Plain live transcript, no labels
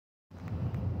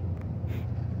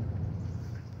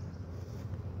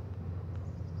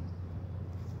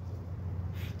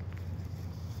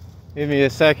Give me a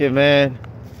second, man.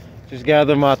 Just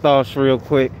gather my thoughts real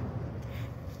quick.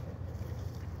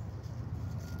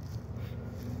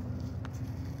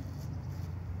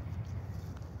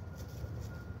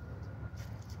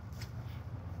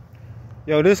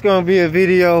 Yo, this gonna be a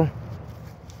video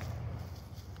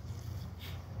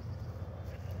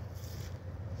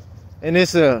and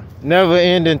it's a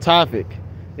never-ending topic,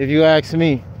 if you ask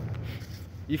me.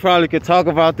 You probably could talk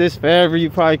about this forever. You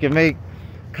probably could make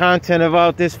content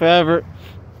about this forever.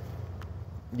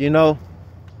 You know,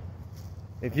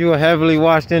 if you're a heavily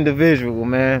watched individual,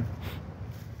 man.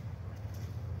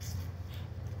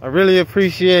 I really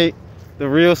appreciate the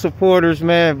real supporters,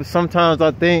 man. But sometimes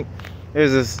I think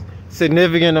there's a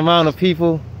significant amount of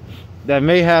people that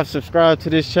may have subscribed to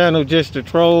this channel just to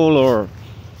troll or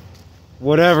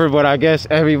whatever, but I guess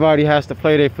everybody has to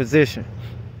play their position.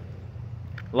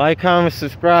 Like, comment,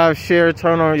 subscribe, share,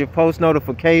 turn on your post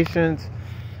notifications,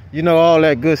 you know, all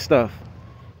that good stuff.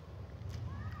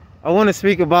 I want to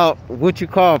speak about what you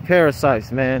call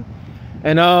parasites, man.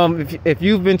 And if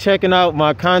you've been checking out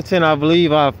my content, I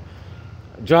believe I've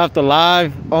dropped a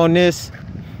live on this.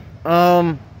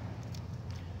 The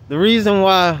reason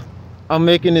why I'm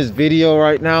making this video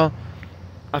right now,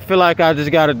 I feel like I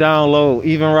just got to download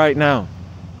even right now.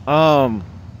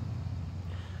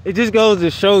 It just goes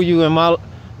to show you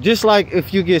just like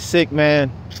if you get sick,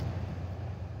 man,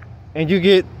 and you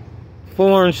get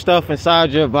foreign stuff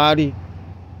inside your body,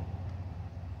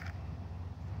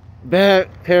 bad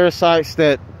parasites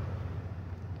that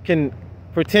can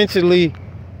potentially,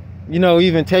 you know,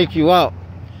 even take you out.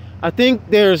 I think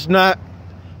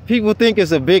people think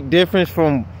it's a big difference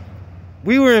from,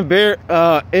 we were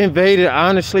invaded,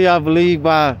 honestly, I believe,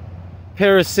 by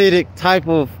parasitic type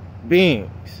of beings.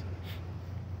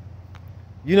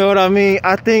 You know what I mean?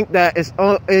 I think that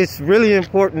it's really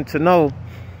important to know.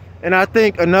 And I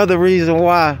think another reason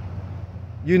why,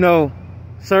 you know,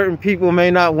 certain people may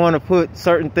not want to put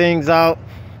certain things out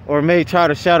or may try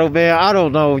to shadow ban. I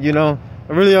don't know, you know.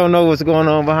 I really don't know what's going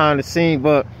on behind the scene.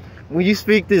 But when you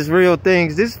speak these real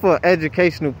things, this is for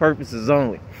educational purposes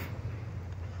only.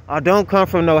 I don't come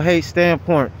from no hate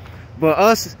standpoint. But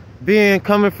us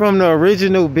coming from the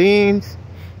original beings,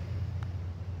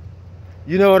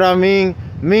 you know what I mean?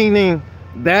 Meaning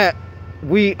that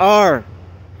we are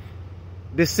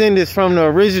descendants from the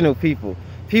original people.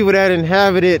 People that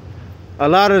inhabited a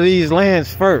lot of these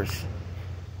lands first.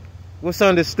 What's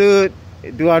understood,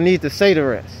 do I need to say the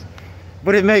rest?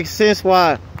 But it makes sense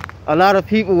why a lot of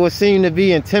people will seem to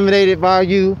be intimidated by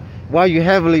you while you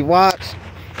heavily watch,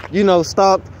 you know,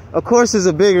 stalked. Of course, there's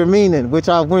a bigger meaning, which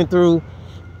I went through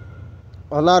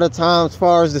a lot of times as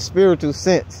far as the spiritual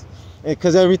sense.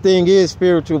 Because everything is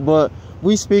spiritual, but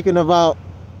we speaking about,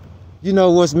 you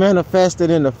know, what's manifested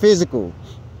in the physical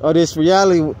of this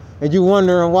reality. And you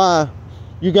wondering why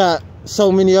you got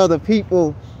so many other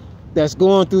people that's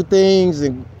going through things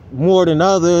and more than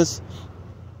others,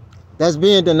 that's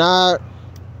being denied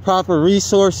proper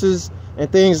resources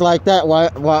and things like that,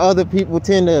 while other people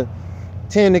tend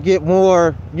to get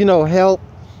more, you know, help,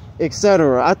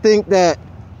 etc. I think that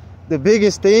the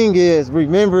biggest thing is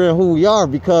remembering who we are,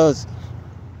 because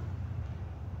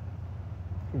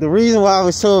the reason why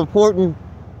it's so important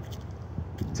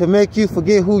to make you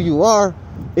forget who you are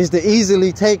is to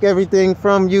easily take everything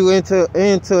from you and to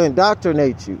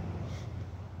indoctrinate you.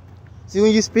 See,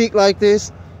 when you speak like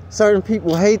this, certain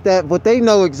people hate that, but they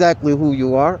know exactly who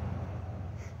you are.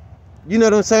 You know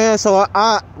what I'm saying? So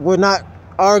I would not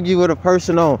argue with a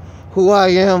person on who I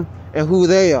am and who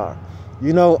they are.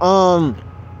 You know,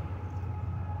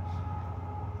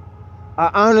 I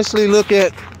honestly look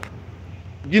at,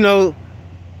 you know,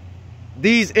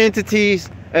 these entities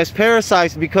as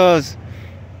parasites, because,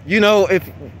 you know,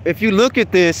 if you look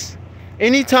at this,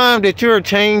 anytime that you're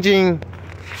changing,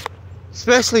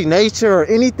 especially nature or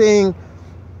anything,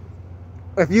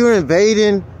 if you're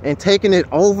invading and taking it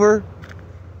over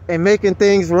and making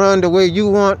things run the way you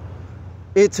want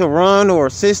it to run, or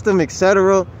a system,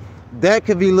 etc., that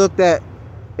could be looked at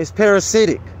as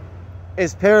parasitic,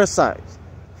 as parasites.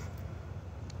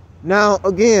 Now,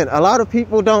 again, a lot of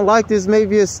people don't like this.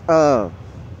 Maybe it's a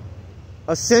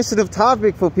sensitive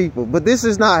topic for people, but this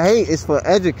is not hate. It's for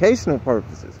educational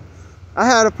purposes. I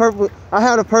had a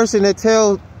person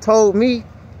that told me,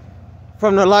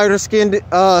 from the lighter skinned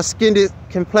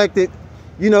complected,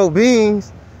 you know,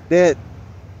 beings, that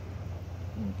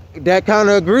kind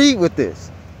of agreed with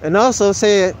this, and also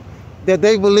said that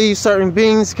they believe certain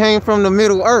beings came from the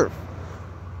Middle Earth.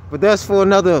 But that's for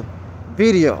another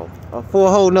video, for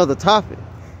a whole nother topic.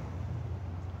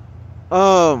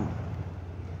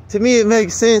 To me, it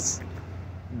makes sense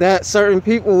that certain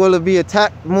people will be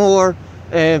attacked more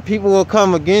and people will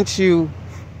come against you,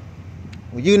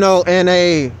 you know, in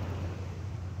a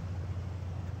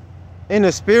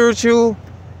spiritual,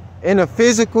 in a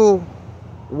physical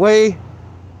way,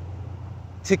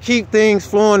 to keep things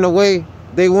flowing the way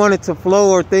they want it to flow,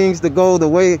 or things to go the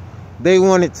way they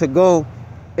want it to go,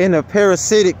 in a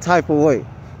parasitic type of way.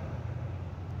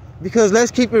 Because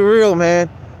let's keep it real, man.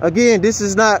 Again, this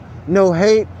is not no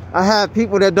hate. I have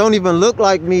people that don't even look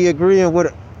like me agreeing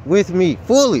with me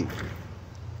fully.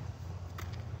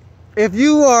 If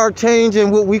you are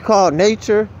changing what we call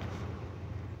nature,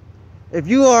 if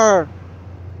you are,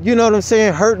 you know what I'm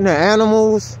saying, hurting the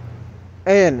animals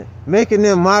and making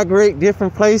them migrate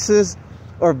different places,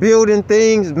 or building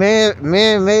things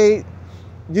man-made,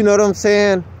 you know what I'm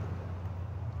saying,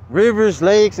 rivers,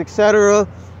 lakes, etc.,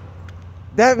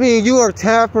 that means you are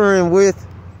tampering with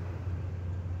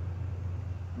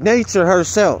nature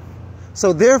herself.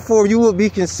 So therefore you will be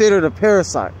considered a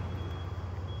parasite,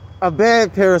 a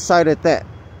bad parasite at that.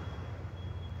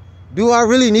 Do I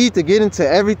really need to get into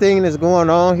everything that's going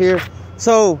on here?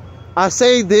 So I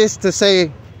say this to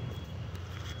say,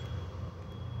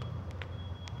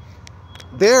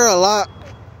 there are a lot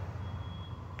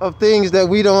of things that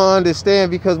we don't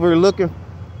understand because we're looking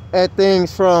at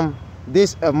things from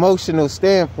this emotional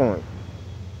standpoint.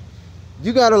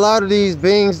 You got a lot of these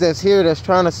beings that's here that's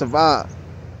trying to survive.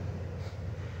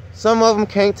 Some of them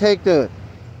can't take the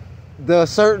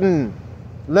certain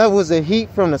levels of heat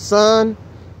from the sun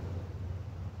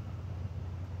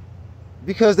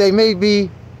because they may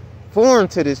be foreign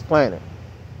to this planet,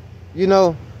 you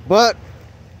know. But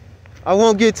I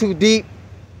won't get too deep.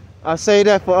 I say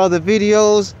that for other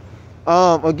videos.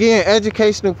 Again,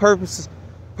 educational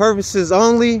purposes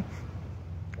only.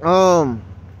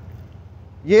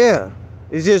 Yeah,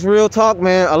 it's just real talk,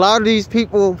 man. A lot of these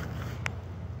people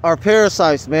are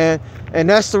parasites, man, and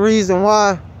that's the reason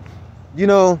why, you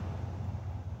know,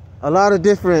 a lot of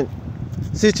different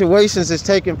situations is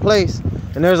taking place,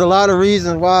 and there's a lot of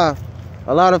reasons why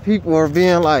a lot of people are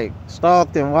being like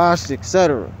stalked and watched,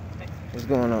 etc. What's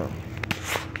going on?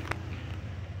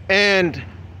 And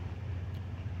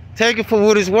take it for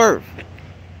what it's worth.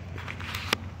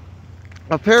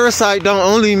 A parasite don't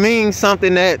only mean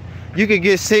something that you could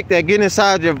get sick, that get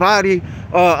inside your body,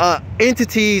 or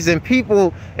entities and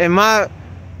people, in my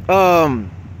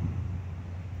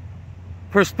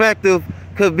perspective,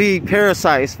 could be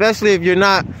parasites, especially if you're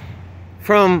not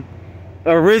from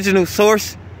original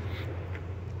source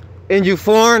and you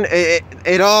foreign.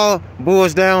 It all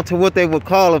boils down to what they would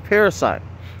call a parasite.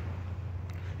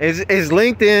 It's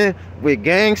linked in with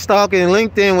gang stalking,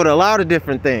 linked in with a lot of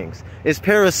different things. It's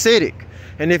parasitic.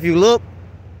 And if you look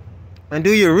and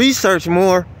do your research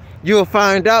more, you'll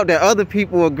find out that other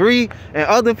people agree, and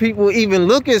other people even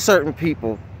look at certain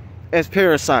people as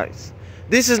parasites.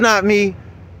 This is not me.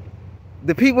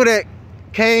 The people that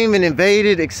came and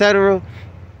invaded, etc.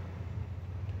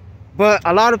 But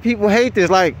a lot of people hate this.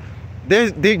 Like,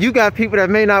 you got people that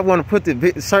may not want to put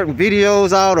certain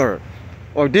videos out,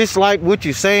 or dislike what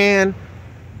you're saying.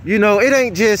 You know, it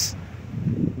ain't just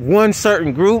one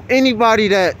certain group. Anybody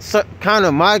that kind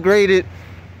of migrated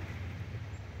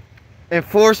and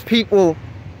forced people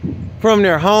from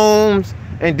their homes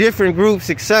and different groups,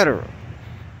 etc.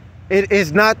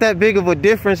 It's not that big of a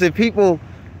difference if people,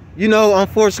 you know,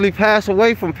 unfortunately pass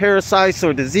away from parasites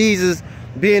or diseases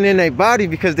being in their body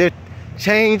because they're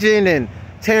changing and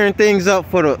tearing things up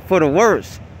for the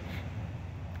worse.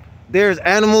 There's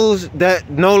animals that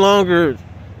no longer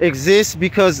exist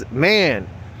because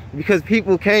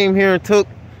people came here and took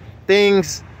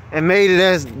things and made it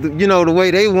as, you know, the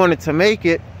way they wanted to make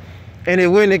it, and it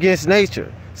went against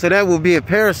nature. So that would be a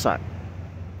parasite.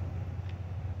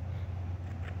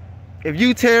 If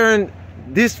you tearing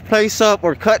this place up,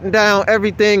 or cutting down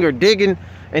everything, or digging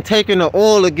and taking the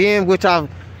oil again, which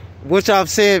I've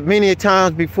said many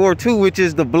times before too, which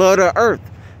is the blood of earth,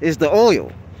 is the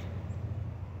oil.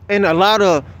 And a lot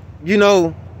of, you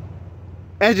know,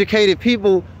 educated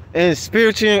people and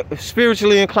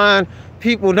spiritually inclined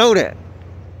people know that.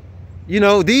 You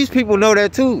know, these people know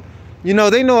that too. You know,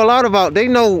 they know a lot they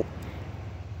know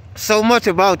so much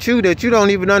about you that you don't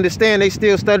even understand. They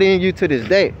still studying you to this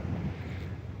day.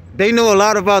 They know a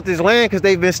lot about this land because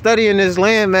they've been studying this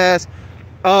landmass,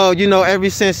 you know, ever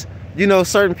since, you know,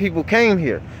 certain people came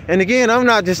here. And again, I'm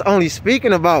not just only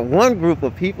speaking about one group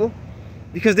of people,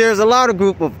 because there's a lot of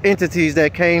group of entities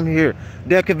that came here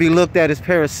that could be looked at as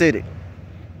parasitic.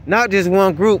 Not just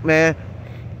one group, man.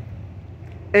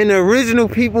 And the original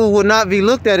people will not be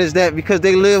looked at as that because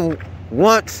they lived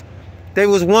once. They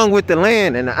was one with the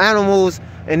land and the animals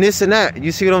and this and that.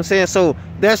 You see what I'm saying? So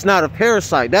that's not a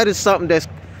parasite. That is something that's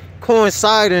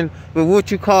coinciding with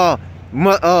what you call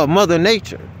Mother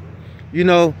Nature, you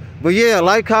know. But yeah,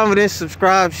 like, comment, and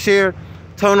subscribe, share,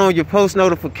 turn on your post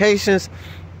notifications.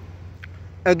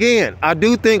 Again, I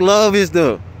do think love is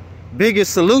the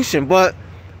biggest solution, but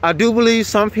I do believe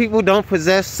some people don't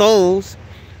possess souls,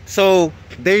 so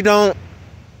they don't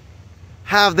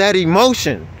have that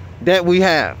emotion that we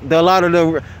have.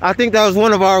 I think that was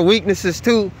one of our weaknesses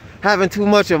too, having too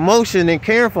much emotion and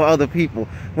caring for other people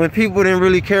when people didn't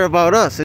really care about us.